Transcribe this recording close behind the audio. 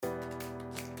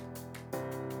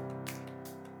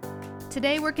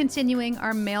Today we're continuing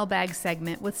our mailbag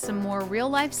segment with some more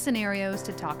real-life scenarios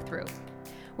to talk through.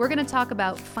 We're going to talk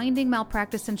about finding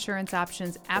malpractice insurance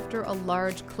options after a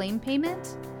large claim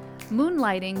payment,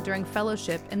 moonlighting during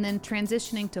fellowship and then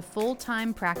transitioning to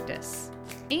full-time practice,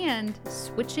 and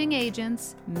switching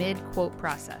agents mid-quote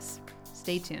process.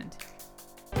 Stay tuned.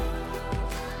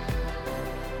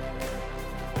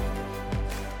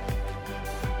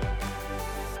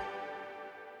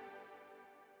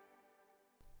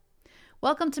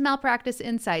 Welcome to Malpractice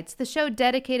Insights, the show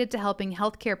dedicated to helping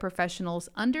healthcare professionals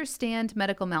understand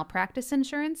medical malpractice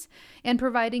insurance and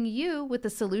providing you with the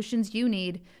solutions you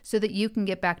need so that you can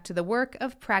get back to the work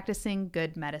of practicing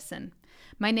good medicine.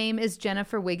 My name is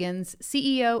Jennifer Wiggins,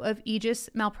 CEO of Aegis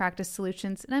Malpractice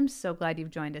Solutions, and I'm so glad you've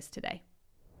joined us today.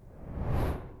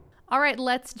 All right,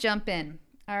 let's jump in.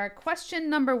 Our question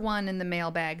number 1 in the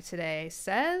mailbag today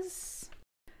says...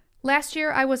 Last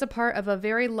year, I was a part of a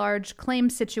very large claim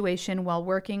situation while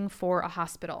working for a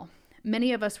hospital.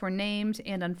 Many of us were named,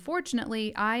 and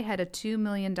unfortunately, I had a $2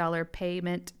 million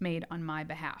payment made on my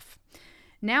behalf.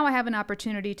 Now I have an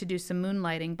opportunity to do some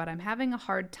moonlighting, but I'm having a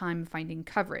hard time finding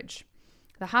coverage.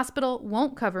 The hospital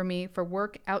won't cover me for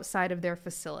work outside of their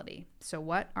facility. So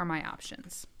what are my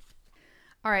options?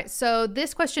 All right, so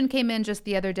this question came in just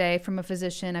the other day from a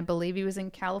physician. I believe he was in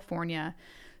California.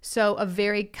 So a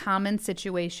very common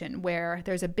situation where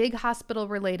there's a big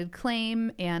hospital-related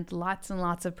claim and lots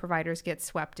of providers get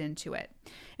swept into it.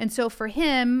 And so for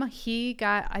him, he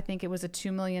got, I think it was a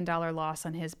 $2 million loss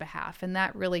on his behalf, and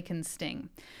that really can sting.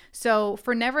 So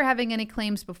for never having any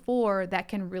claims before, that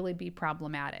can really be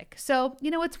problematic. So,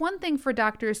 it's one thing for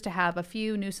doctors to have a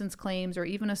few nuisance claims or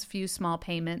even a few small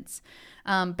payments,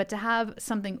 but to have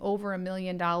something over $1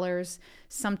 million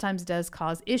sometimes does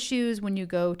cause issues when you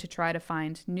go to try to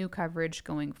find new coverage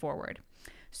going forward.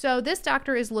 So this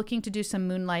doctor is looking to do some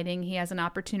moonlighting. He has an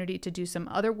opportunity to do some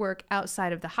other work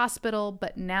outside of the hospital,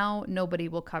 but now nobody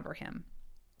will cover him.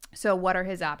 So what are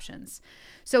his options?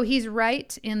 So he's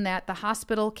right in that the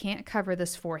hospital can't cover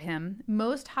this for him.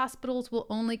 Most hospitals will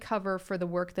only cover for the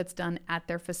work that's done at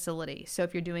their facility. So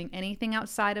if you're doing anything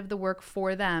outside of the work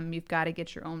for them, you've got to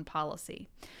get your own policy.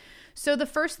 So the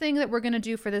first thing that we're going to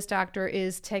do for this doctor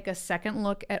is take a second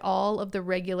look at all of the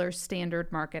regular standard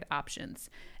market options.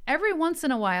 Every once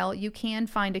in a while, you can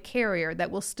find a carrier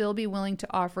that will still be willing to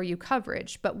offer you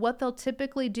coverage, but what they'll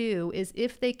typically do is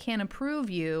if they can approve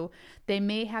you, they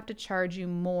may have to charge you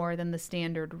more than the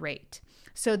standard rate.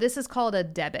 So this is called a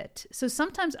debit. So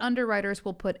sometimes underwriters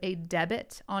will put a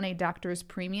debit on a doctor's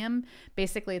premium.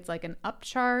 Basically, it's like an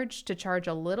upcharge to charge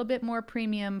a little bit more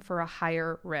premium for a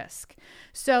higher risk.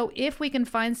 So if we can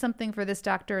find something for this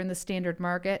doctor in the standard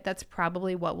market, that's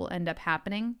probably what will end up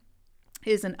happening,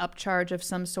 is an upcharge of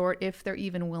some sort if they're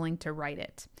even willing to write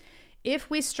it.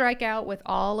 If we strike out with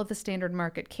all of the standard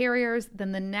market carriers,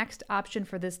 then the next option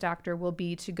for this doctor will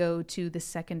be to go to the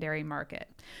secondary market.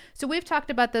 So we've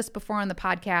talked about this before on the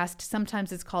podcast.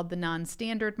 Sometimes it's called the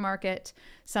non-standard market.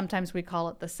 Sometimes we call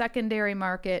it the secondary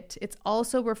market. It's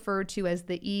also referred to as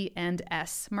the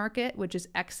E&S market, which is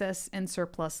excess and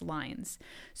surplus lines.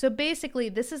 So basically,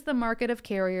 this is the market of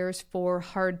carriers for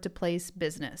hard-to-place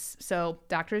business. So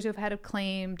doctors who have had a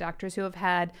claim, doctors who have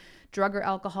had drug or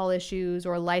alcohol issues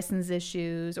or license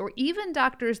issues, or even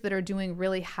doctors that are doing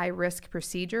really high-risk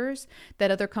procedures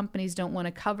that other companies don't want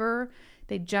to cover,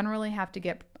 they generally have to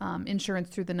get insurance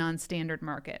through the non-standard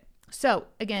market. So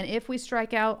again, if we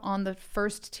strike out on the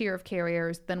first tier of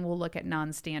carriers, then we'll look at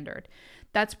non-standard.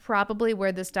 That's probably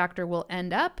where this doctor will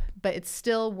end up, but it's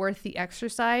still worth the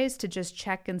exercise to just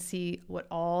check and see what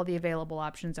all the available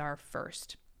options are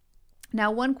first. Now,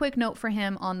 one quick note for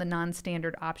him on the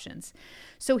non-standard options.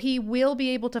 So he will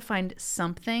be able to find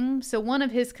something. So one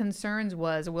of his concerns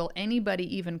was, will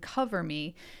anybody even cover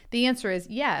me? The answer is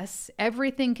yes,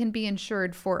 everything can be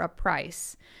insured for a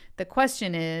price. The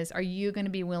question is, are you going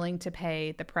to be willing to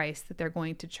pay the price that they're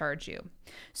going to charge you?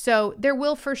 So there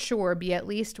will for sure be at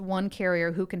least one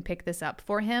carrier who can pick this up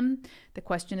for him. The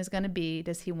question is going to be,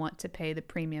 does he want to pay the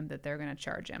premium that they're going to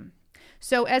charge him?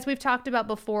 So as we've talked about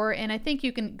before, and I think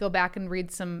you can go back and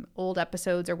read some old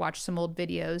episodes or watch some old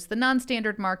videos, the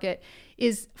non-standard market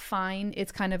is fine.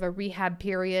 It's kind of a rehab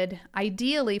period.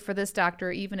 Ideally for this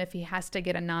doctor, even if he has to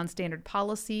get a non-standard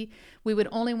policy, we would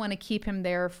only want to keep him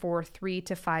there for 3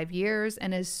 to 5 years.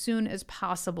 And as soon as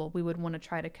possible, we would want to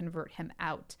try to convert him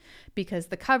out because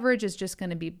the coverage is just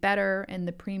going to be better and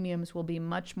the premiums will be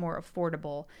much more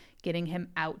affordable getting him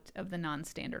out of the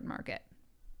non-standard market.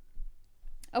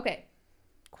 Okay.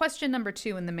 Question number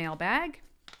 2 in the mailbag.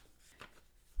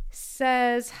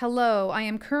 Says, hello, I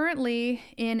am currently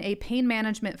in a pain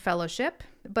management fellowship,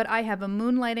 but I have a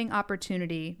moonlighting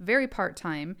opportunity, very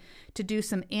part-time, to do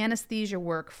some anesthesia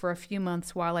work for a few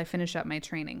months while I finish up my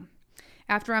training.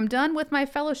 After I'm done with my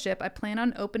fellowship, I plan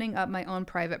on opening up my own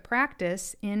private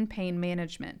practice in pain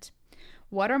management.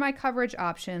 What are my coverage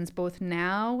options both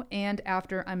now and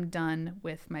after I'm done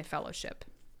with my fellowship?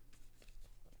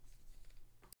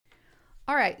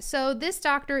 All right, so this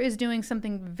doctor is doing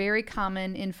something very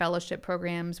common in fellowship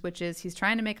programs, which is he's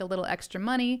trying to make a little extra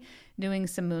money doing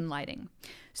some moonlighting.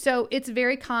 So it's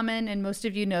very common, and most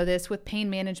of you know this, with pain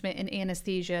management and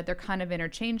anesthesia, they're kind of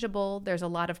interchangeable. There's a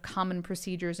lot of common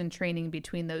procedures and training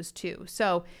between those two.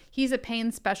 So he's a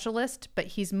pain specialist, but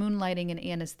he's moonlighting in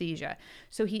anesthesia.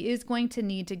 So he is going to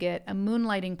need to get a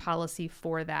moonlighting policy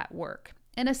for that work.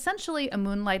 And essentially, a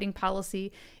moonlighting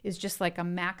policy is just like a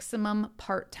maximum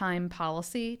part-time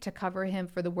policy to cover him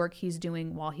for the work he's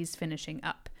doing while he's finishing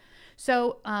up.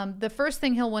 So the first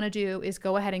thing he'll want to do is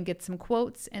go ahead and get some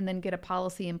quotes and then get a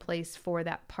policy in place for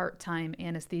that part-time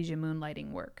anesthesia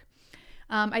moonlighting work.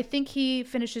 I think he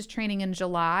finishes training in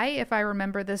July, if I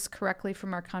remember this correctly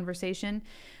from our conversation.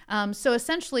 So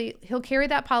essentially, he'll carry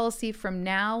that policy from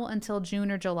now until June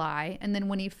or July. And then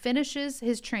when he finishes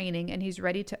his training and he's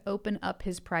ready to open up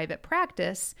his private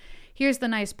practice, here's the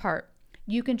nice part.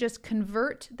 You can just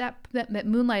convert that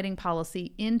moonlighting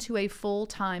policy into a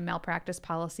full-time malpractice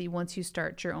policy once you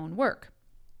start your own work.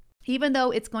 Even though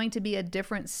it's going to be a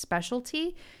different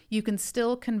specialty, you can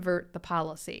still convert the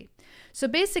policy. So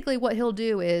basically what he'll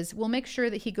do is we'll make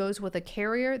sure that he goes with a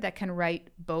carrier that can write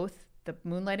both the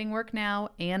moonlighting work now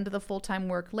and the full-time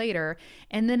work later,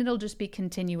 and then it'll just be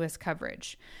continuous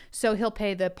coverage. So he'll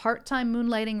pay the part-time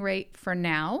moonlighting rate for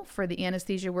now for the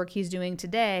anesthesia work he's doing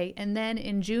today, and then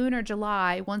in June or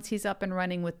July, once he's up and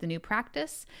running with the new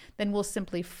practice, then we'll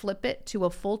simply flip it to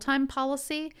a full-time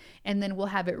policy, and then we'll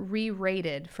have it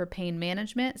re-rated for pain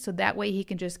management, so that way he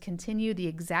can just continue the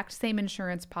exact same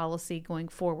insurance policy going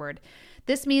forward.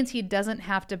 This means he doesn't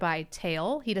have to buy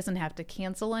tail. He doesn't have to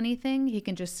cancel anything. He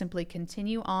can just simply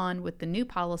continue on with the new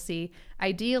policy,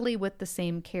 ideally with the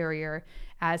same carrier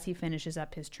as he finishes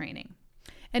up his training.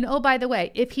 And oh, by the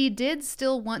way, if he did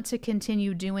still want to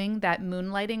continue doing that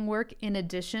moonlighting work in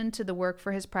addition to the work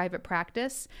for his private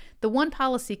practice, the one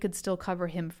policy could still cover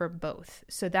him for both.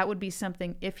 So that would be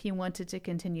something, if he wanted to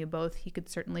continue both, he could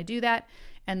certainly do that,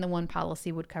 and the one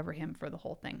policy would cover him for the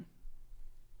whole thing.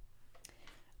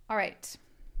 All right,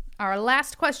 our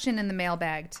last question in the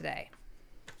mailbag today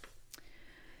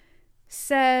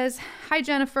says, hi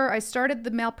Jennifer, I started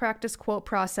the malpractice quote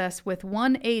process with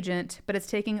one agent, but it's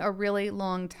taking a really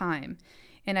long time.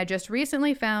 And I just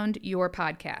recently found your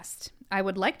podcast. I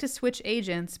would like to switch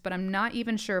agents, but I'm not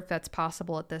even sure if that's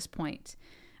possible at this point.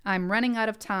 I'm running out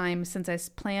of time since I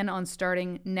plan on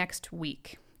starting next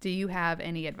week. Do you have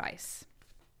any advice?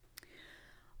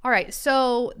 All right,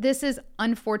 so this is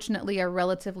unfortunately a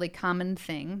relatively common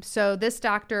thing. So this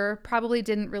doctor probably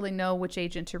didn't really know which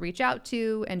agent to reach out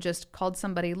to and just called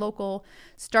somebody local,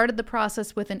 started the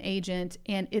process with an agent,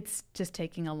 and it's just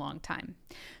taking a long time.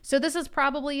 So this is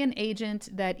probably an agent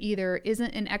that either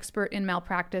isn't an expert in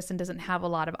malpractice and doesn't have a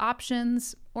lot of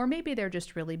options, or maybe they're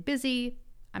just really busy.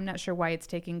 I'm not sure why it's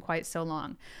taking quite so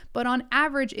long. But on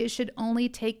average, it should only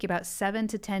take about 7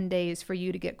 to 10 days for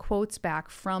you to get quotes back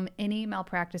from any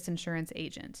malpractice insurance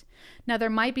agent. Now, there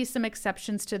might be some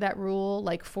exceptions to that rule.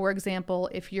 Like, for example,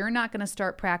 if you're not going to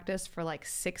start practice for like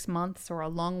 6 months or a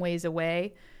long ways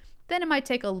away, then it might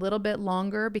take a little bit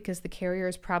longer because the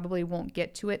carriers probably won't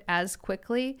get to it as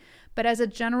quickly. But as a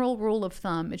general rule of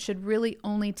thumb, it should really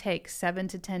only take 7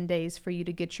 to 10 days for you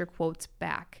to get your quotes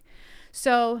back.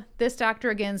 So this doctor,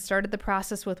 again, started the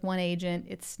process with one agent.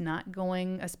 It's not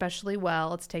going especially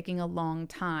well. It's taking a long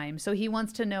time. So he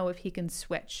wants to know if he can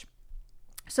switch.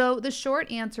 So the short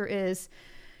answer is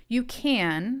you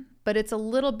can, but it's a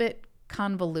little bit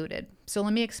convoluted. So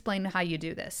let me explain how you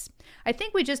do this. I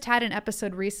think we just had an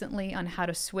episode recently on how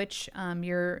to switch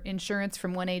your insurance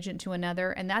from one agent to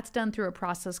another, and that's done through a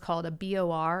process called a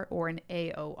BOR or an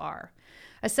AOR.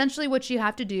 Essentially, what you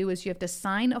have to do is you have to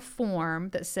sign a form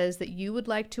that says that you would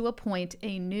like to appoint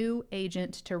a new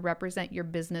agent to represent your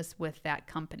business with that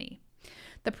company.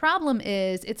 The problem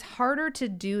is it's harder to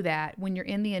do that when you're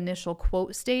in the initial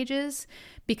quote stages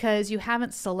because you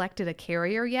haven't selected a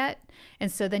carrier yet.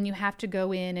 And so then you have to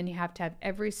go in and you have to have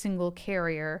every single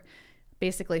carrier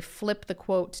basically flip the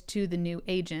quote to the new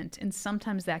agent. And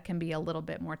sometimes that can be a little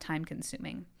bit more time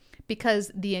consuming.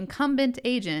 because the incumbent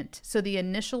agent, so the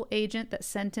initial agent that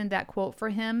sent in that quote for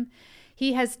him,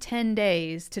 he has 10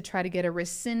 days to try to get a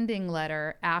rescinding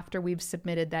letter after we've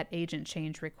submitted that agent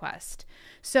change request.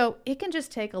 So it can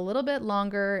just take a little bit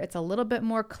longer. It's a little bit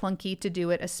more clunky to do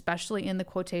it, especially in the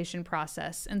quotation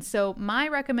process. And so my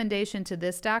recommendation to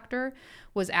this doctor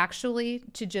was actually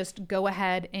to just go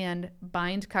ahead and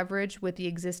bind coverage with the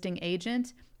existing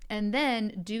agent and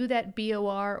then do that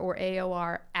BOR or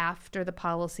AOR after the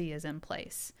policy is in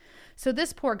place. So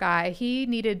this poor guy, he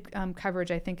needed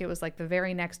coverage, I think it was like the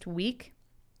very next week.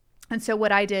 And so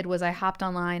what I did was I hopped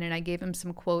online and I gave him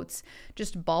some quotes,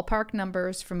 just ballpark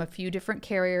numbers from a few different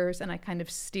carriers, and I kind of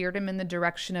steered him in the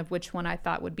direction of which one I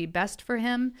thought would be best for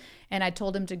him. And I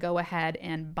told him to go ahead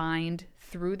and bind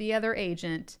through the other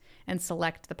agent and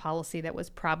select the policy that was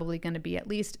probably going to be at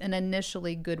least an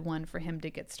initially good one for him to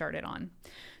get started on.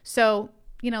 So,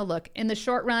 look, in the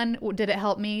short run, did it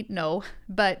help me? No,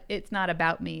 but it's not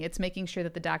about me. It's making sure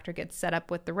that the doctor gets set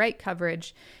up with the right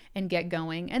coverage and get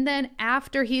going. And then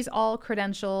after he's all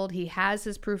credentialed, he has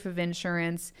his proof of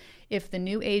insurance. If the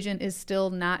new agent is still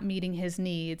not meeting his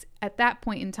needs, at that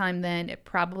point in time, then it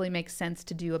probably makes sense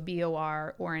to do a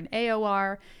BOR or an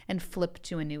AOR and flip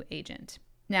to a new agent.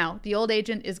 Now, the old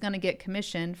agent is going to get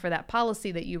commission for that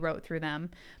policy that you wrote through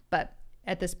them, but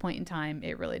at this point in time,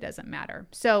 it really doesn't matter.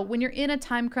 So when you're in a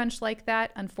time crunch like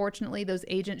that, unfortunately, those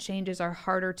agent changes are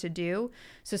harder to do.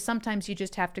 So sometimes you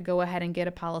just have to go ahead and get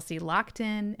a policy locked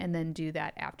in and then do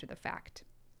that after the fact.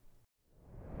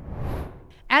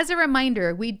 As a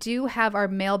reminder, we do have our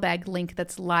mailbag link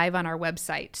that's live on our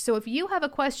website. So if you have a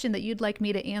question that you'd like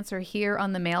me to answer here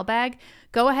on the mailbag,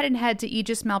 go ahead and head to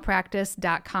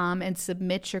aegismalpractice.com and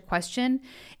submit your question.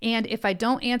 And if I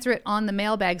don't answer it on the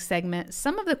mailbag segment,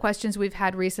 some of the questions we've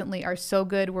had recently are so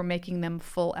good, we're making them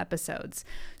full episodes.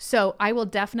 So I will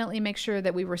definitely make sure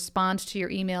that we respond to your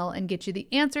email and get you the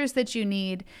answers that you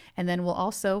need. And then we'll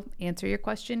also answer your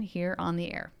question here on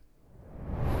the air.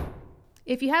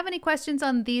 If you have any questions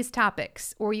on these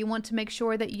topics, or you want to make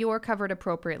sure that you're covered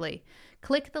appropriately,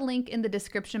 click the link in the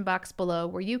description box below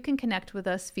where you can connect with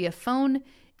us via phone,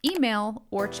 email,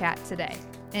 or chat today.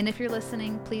 And if you're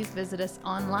listening, please visit us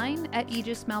online at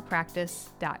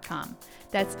aegismalpractice.com.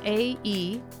 That's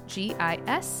AEGIS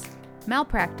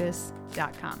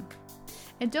malpractice.com.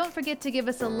 And don't forget to give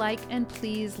us a like and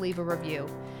please leave a review.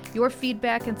 Your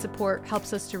feedback and support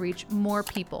helps us to reach more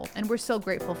people, and we're so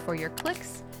grateful for your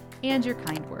clicks and your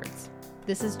kind words.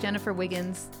 This is Jennifer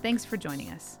Wiggins. Thanks for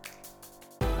joining us.